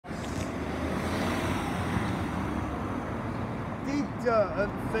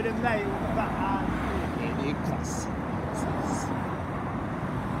for the male van in class.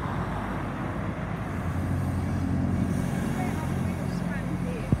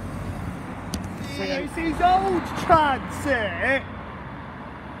 It's his old transit.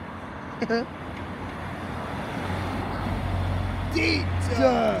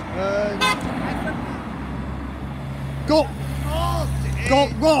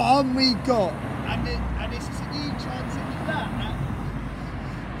 Got one we got. And this is a new transit with that.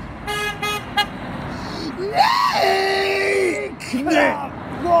 Come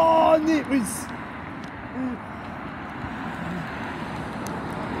on, it was.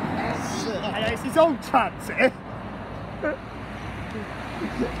 It's his old transit.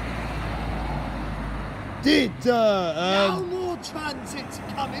 No more transit to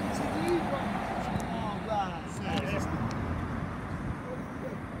come into the new one. Oh, that's it.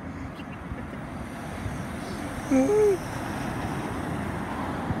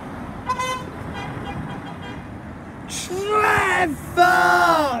 Trevor!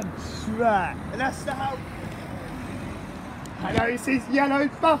 And that's the how. Hello, it's his yellow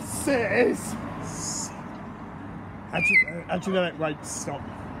buses. How do you know it won't stop?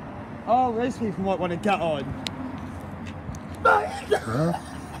 Oh, those people might want to get on.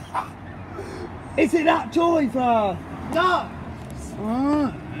 Is it that driver? No!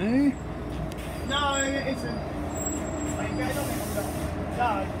 Sorry. No, it isn't. Are you getting on it?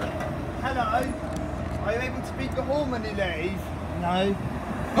 No. Hello? Are you able to beat the horn when you leave? No.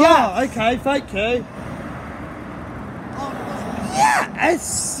 Yes. Oh, okay, thank you. Oh,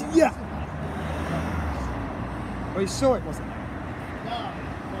 yes! Yeah! Oh, you saw it, wasn't it? No.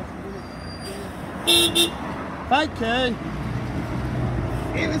 Thank you.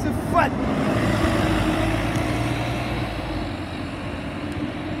 It was a friend.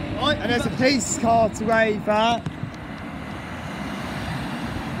 Right, and there's a police car to wave at.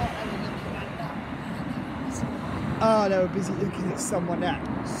 Oh, they were busy looking at someone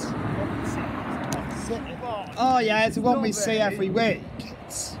else. Oh yeah, it's the one we see every week.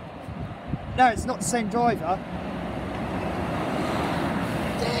 No, it's not the same driver.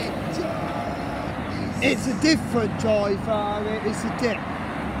 It's a different driver. It's a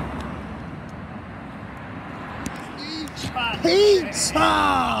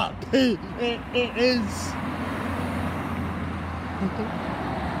Pizza! It is.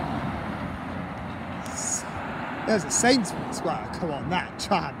 There's a Sainsbury's worker on that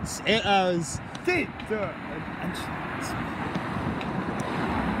trans. It was.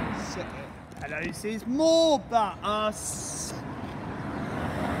 Hello, this is more but us.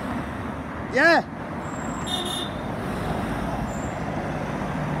 Yeah.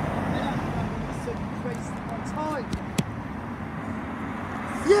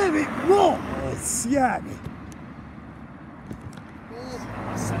 Yeah, it was. Yeah.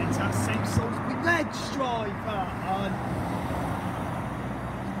 I said it's that same Salisbury Reg driver.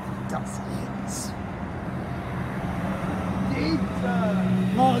 Does it?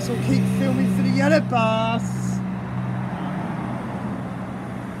 Might as well keep filming for the yellow bus.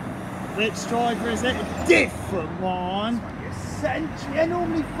 Which driver is it? A different one. Century, they're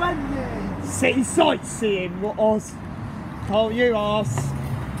normally friendly. City sightseeing, what Oz? Oh, you ask.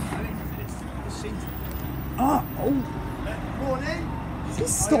 Oh. Morning. He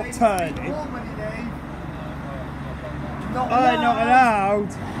stopped turning. Not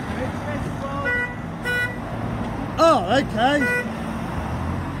allowed. Oh, okay.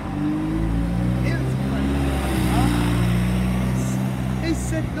 He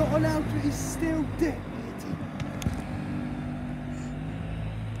said not allowed, but he still did.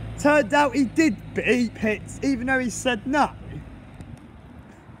 Turned out he did beep it, even though he said no.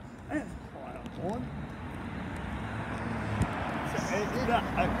 That's quite a one.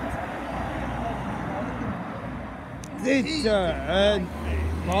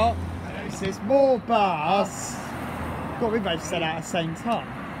 What? This is more bus. God, we both said that at the same time.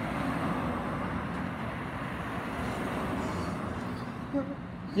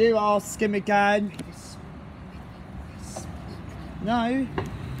 You ask him again. No.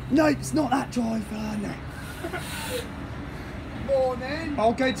 No, it's not that driver. No. Morning.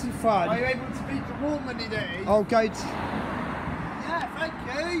 I'll go to the front. Are you able to beat the warm money there? I'll go to. Yeah, thank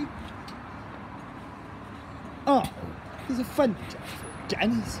you. Oh, he's a friend.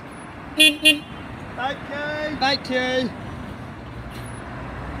 Janice. Thank you. Thank you.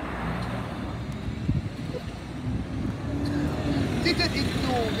 Didn't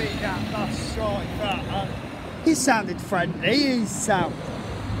ignore me, that bus driver. He sounded friendly. He sounded.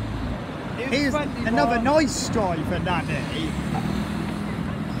 He's another nice driver, Nanny.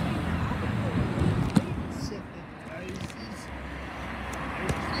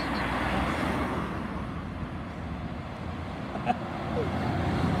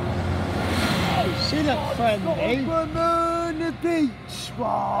 friendly. On the beach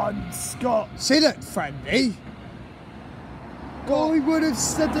one, Scott. She looked friendly. I would have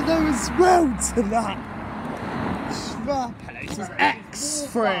said hello as well to that. Hello, this is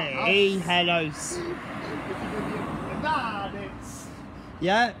X3. Hellos.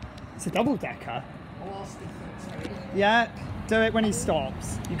 Yeah, it's a double decker. Yeah, do it when he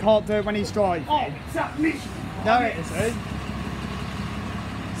stops. You can't do it when he's driving. Oh, exactly. No, it isn't.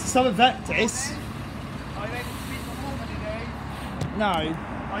 Some of that this. Are you able to beat the horn when you do? No.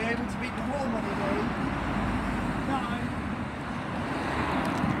 Are you able to beat the horn when you do? No.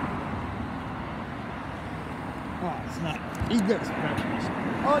 Oh, it's not. He looks very.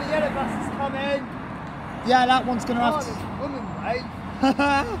 Oh, the yellow bus is coming. Yeah, that one's gonna Oh, have there's to. a woman, mate.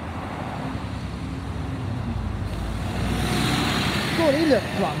 God, he looked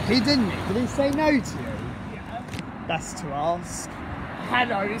grumpy, didn't he? Did he say no to you? Yeah. That's to ask.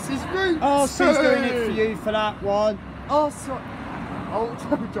 Hello, this is Roots. Oh, she's doing it for you for that one. Oh, sorry. Oh,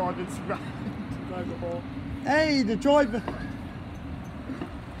 double driving's round. Hey, the driver.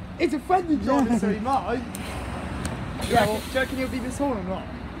 It's a friendly driver, Yeah. so he might. Yeah, well, Do you reckon he'll be this horn or not?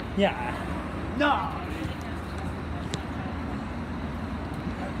 yeah. No.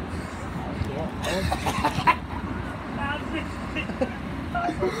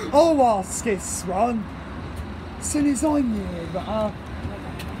 I'll ask this one. As soon as I'm near, but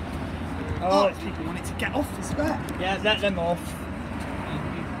Oh, it's people wanting to get off this back. yeah, let them off.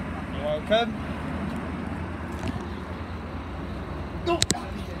 You're welcome.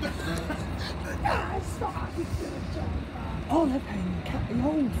 Oh, they're playing the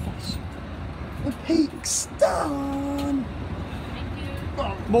old fashioned. The peak's done.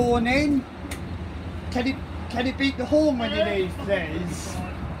 Morning. Can you beat the horn when you leave, please?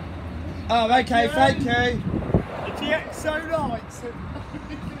 Oh, okay, thank you. The GXO lights.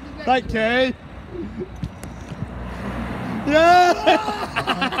 Thank you. Yeah.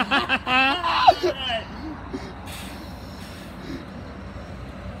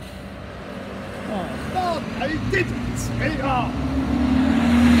 Oh, no, he didn't.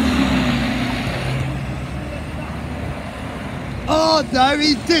 Oh no,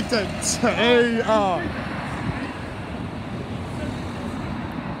 he didn't. Oh.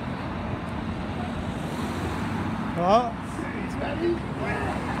 What?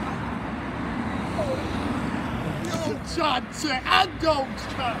 You'll chance it and dogs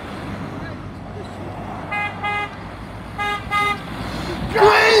cut.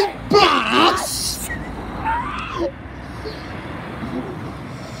 Green bus!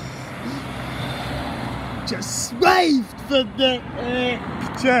 Just waved for the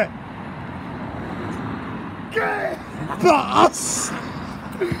picture. Green bus!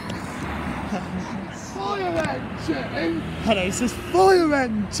 Fire engine. Hello, it says fire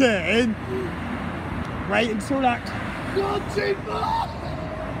engine. Wait until that. Not too far.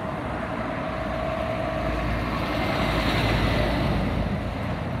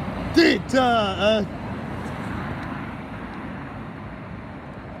 Did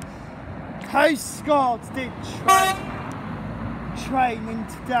Coast Guard did training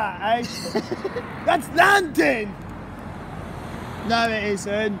today. That's landing. No, it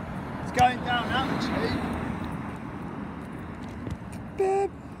isn't. It's going down altitude.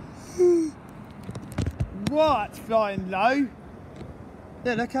 What? Flying low?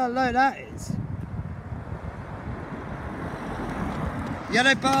 Yeah, look how low that is.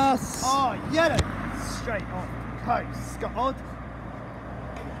 Yellow bus. Oh, yellow. Straight on Coast Guard.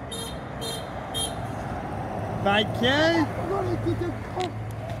 Thank you. What did you do?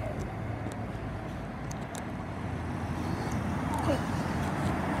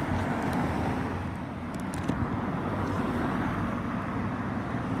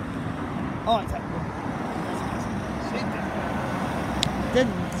 Oh, it's that one.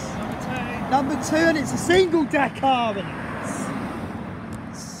 Didn't. Number two, and it's a single decker. And it's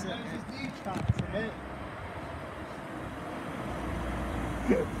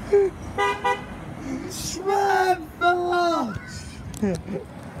Trevor! This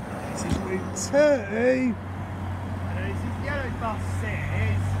is route 2. This is yellow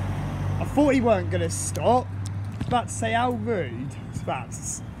buses. I thought he weren't going to stop. I was about to say how rude. I was about to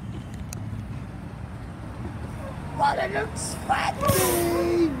say. One it looks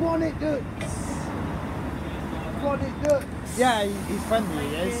friendly. One it looks. One it looks. Yeah, he's friendly,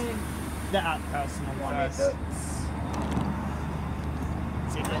 he is. Let that person on One first. it looks.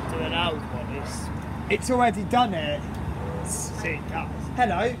 Is he going to do an old one? It's already done it. See, it does.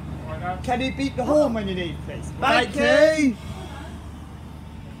 Hello. Can you beat the horn when you leave, please? Thank you.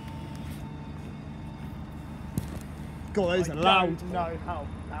 God, those are loud. Know how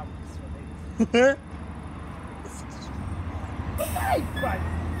loud this one is.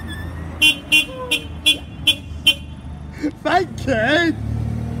 Thank you.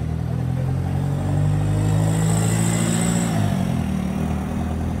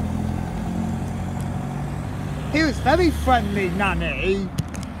 He was very friendly, Nanny.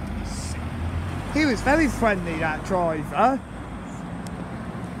 He was very friendly, that driver.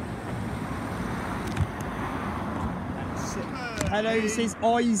 Hello, this is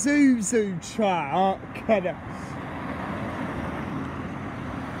Isuzu truck.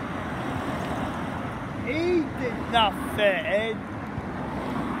 He did nothing.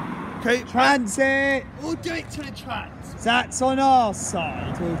 Okay, transit. We'll do it to the trans. That's on our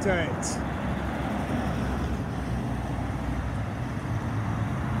side. We'll do it.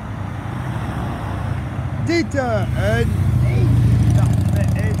 Didn't.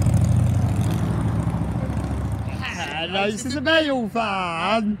 Hello, this is a mail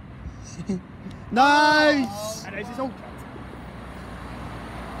van. Nice. And this is all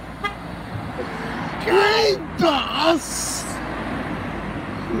Green bus.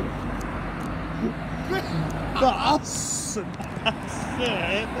 Bus. That's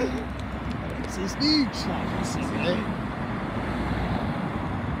it. This is new tracks, isn't it?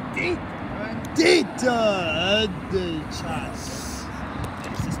 Didn't new tracks.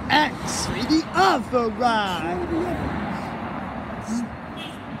 This is actually the other way.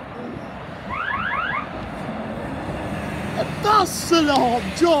 The bus alarm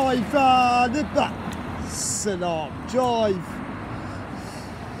driver. The bus alarm drive.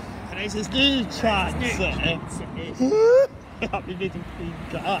 And this is new transit. I'll be little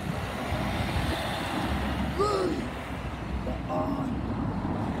finger.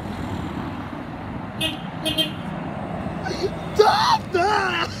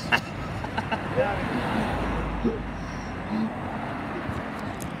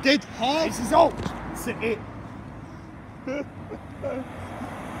 Did half? This is old. That's it.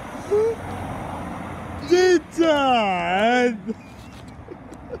 Did Dad?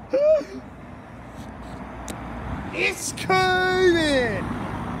 It's coming.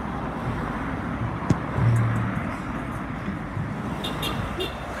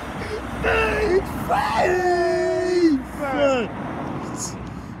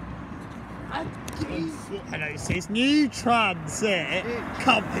 Hello, it says new transit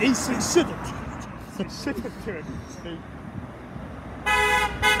company, so it shouldn't.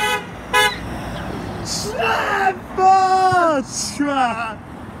 Trap!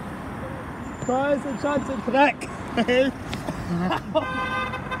 Where's the transit connect?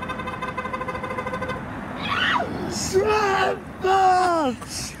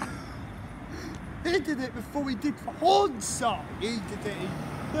 He did it before we did for Hornside. He did it.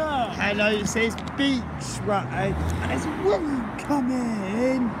 Yeah. Hello, it says beach road. And there's a woman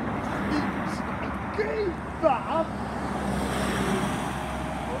coming. Give up.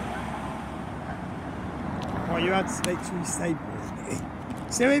 Well, you had to make sure you stay with me.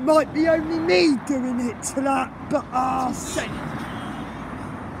 So it might be only me doing it to that bus.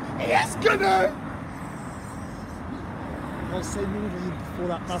 Yes, gonna. I'll say more than you before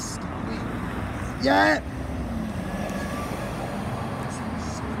that bus starts. Yeah.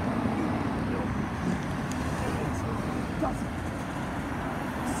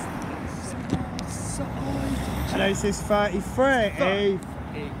 Hello, this is 33.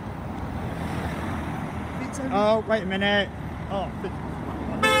 Oh, wait a minute. Oh,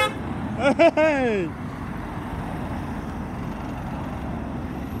 hey!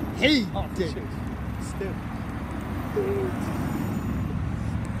 He did. Shit. Still.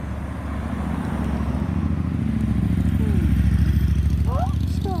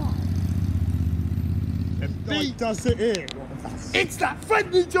 The beat does it here. It's that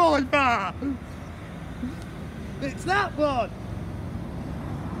friendly driver! It's that one!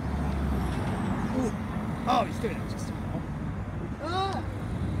 Oh, he's doing it just ah.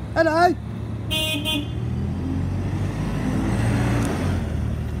 Hello!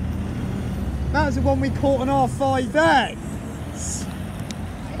 That was the one we caught on R5A.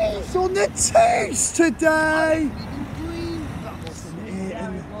 He's on the twos today! That wasn't it.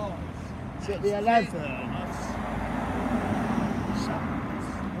 Yeah, It was. Is it the 11?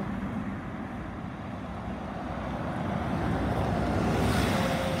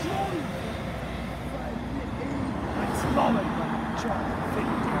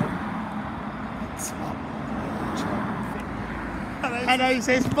 Hello, it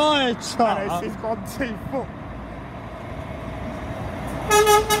says fire truck. Hello, it's 1, 2, 4.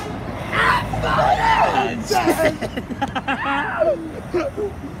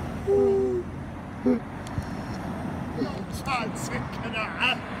 Chance it can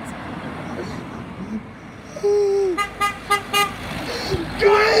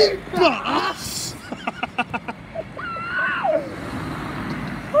bus!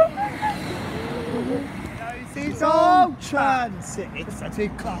 This is all transit. It's a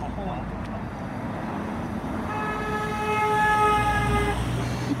big car.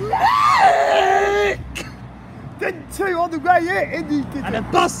 Nick! Then two on the way in. And the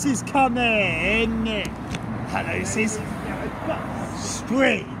bus is coming. Hello, this is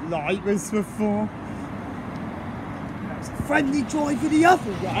street light was before. There's a friendly driver the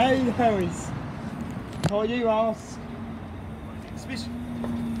other way. Harry's. Oh, you ask.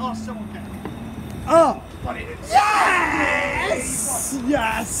 Ask someone get. Oh! Yes!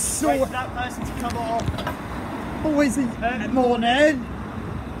 Yes! Wait for that person to come off. Always in morning.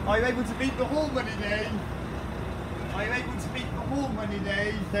 Are you able to beat the horn when he leaves? Are you able to beat the horn when he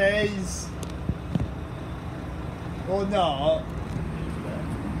leaves? Please. Or not.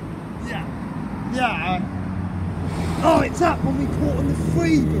 Yeah. Yeah. Oh, it's that one we caught on the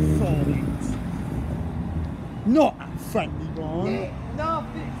free before it. Not that friendly one. Yeah. No,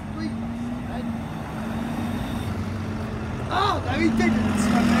 it's free bus, man. Oh, no, he didn't.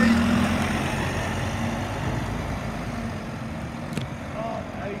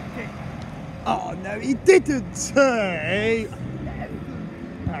 Oh, no, he didn't. Hey.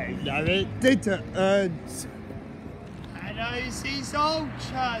 Oh, no, it didn't. And it's his old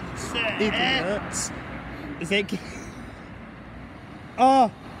chance. Idiot. Is it? Oh.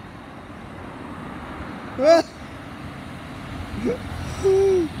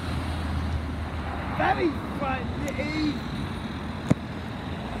 Very friendly.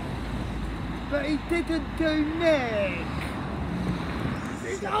 But he didn't do Nick.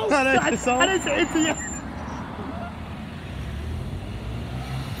 His old chance. And it's idiot.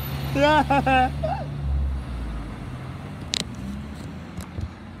 Yeah.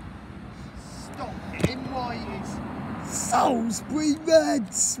 Stop him, why is Salisbury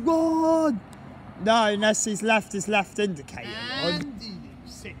Red Swan. No, unless he's left his left indicator on. Andy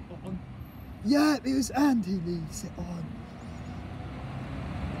leaves it on. Yeah, it was Andy leaves it on.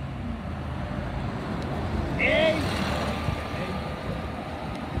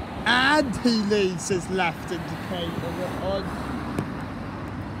 And he leaves his left indicator on.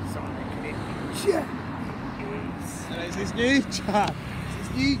 Yeah. So it's his new chap. It's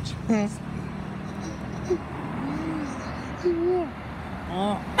his new chance.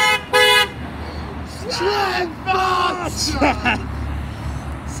 Oh. Trevor!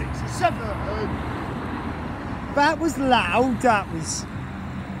 6 or 7. That was loud, that was.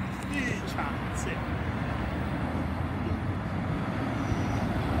 New chance.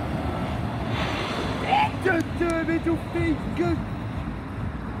 Don't do a middle finger.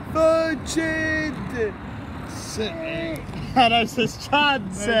 Virgin. And that's his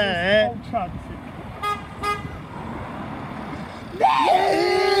chance. Old chance.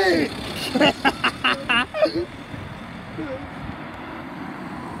 Nick!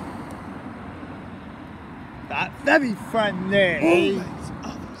 That's very friendly.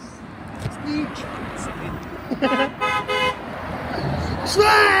 It's new chance.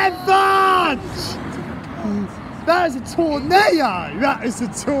 Trevor! That is a tornado. That is a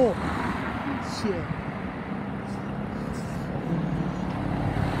tornado.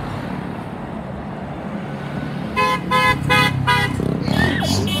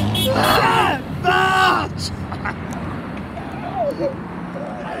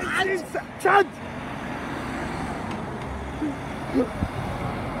 Chad!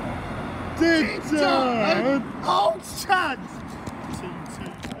 Did Old chance!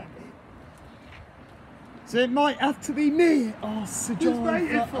 So it might have to be me. Oh, Sir Who's John.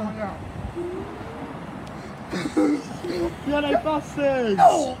 waiting for me now? Yellow buses.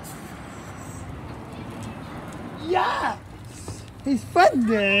 Oh. Yeah! He's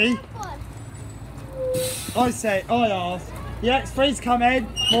friendly. I ask. The X3's coming.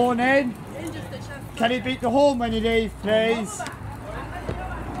 Morning. Can he beat the horn when he leaves, please?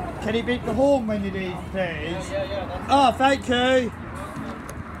 Can he beat the horn when he leaves, please? Oh, thank you.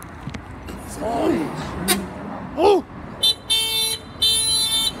 Sorry. Oh!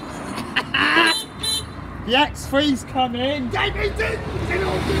 The X3's coming.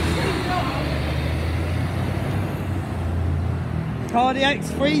 Car, the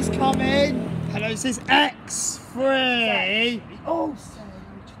X3's coming. Hello, this is X3. Oh,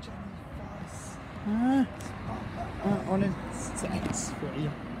 On a X3.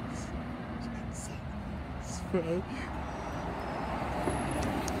 X3.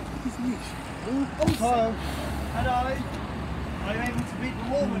 hello. Hello. Are you able to beat the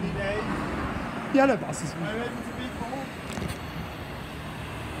wall when he leaves? Yellow buses. Are you able to beat the wall?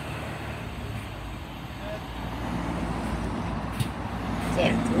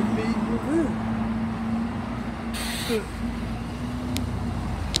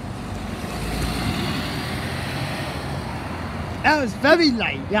 That was very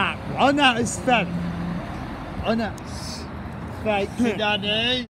late, that one. That was very. Oh no. Thank you, Danny.